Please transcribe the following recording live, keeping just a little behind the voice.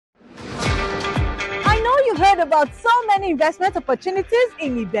heard about so many investment opportunities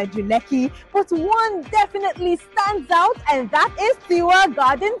in Ibeju Lekki, but one definitely stands out, and that is Tiwa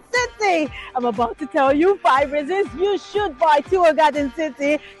Garden City. I'm about to tell you 5 reasons you should buy Tiwa Garden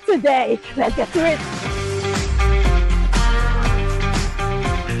City today. Let's get to it.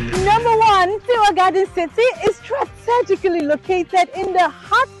 Number 1, Tiwa Garden City is strategically located in the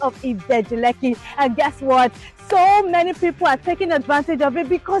heart of Ibeju Lekki. And guess what? So many people are taking advantage of it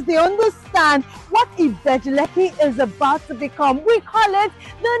because they understand what Ibeju Lekki is about to become. We call it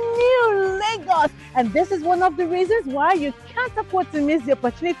the new Lagos. And this is one of the reasons why you can't afford to miss the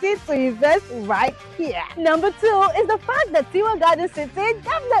opportunity to invest right here. Number 2 is the fact that Tiwa Garden City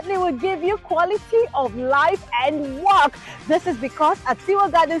definitely will give you quality of life and work. This is because at Tiwa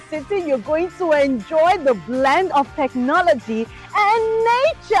Garden City, you're going to enjoy the blend of technology and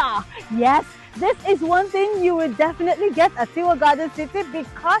nature. Yes, this is one thing you will definitely get at Tiwa Garden City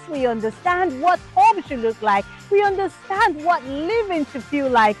because we understand what home should look like. We understand what living should feel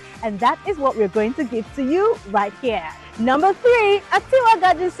like. And that is what we're going to give to you right here. Number 3, at Tiwa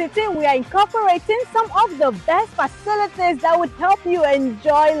Garden City, we are incorporating some of the best facilities that would help you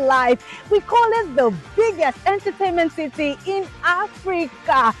enjoy life. We call it the biggest entertainment city in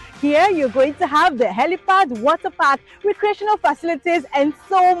Africa. Here, you're going to have the helipad, water park, recreational facilities, and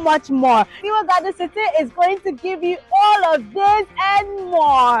so much more. Tiwa Garden City is going to give you all of this and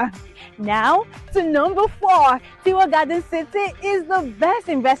more. Now to number 4, Tiwa Garden City is the best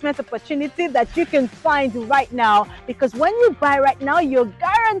investment opportunity that you can find right now, because when you buy right now, you're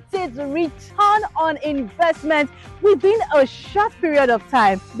guaranteed to return on investment within a short period of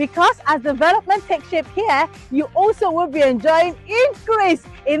time. Because as development takes shape here, you also will be enjoying increase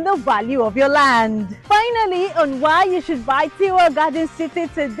in the value of your land. Finally, on why you should buy Tiwa Garden City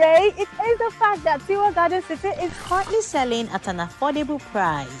today, it is the fact that Tiwa Garden City is currently selling at an affordable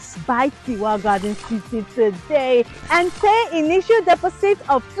price. Buy Tiwa Garden City today and pay initial deposit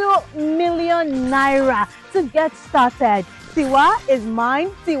of 2 million naira to get started. Tiwa is mine,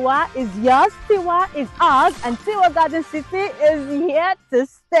 Tiwa is yours, Tiwa is ours, and Tiwa Garden City is here to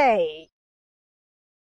stay.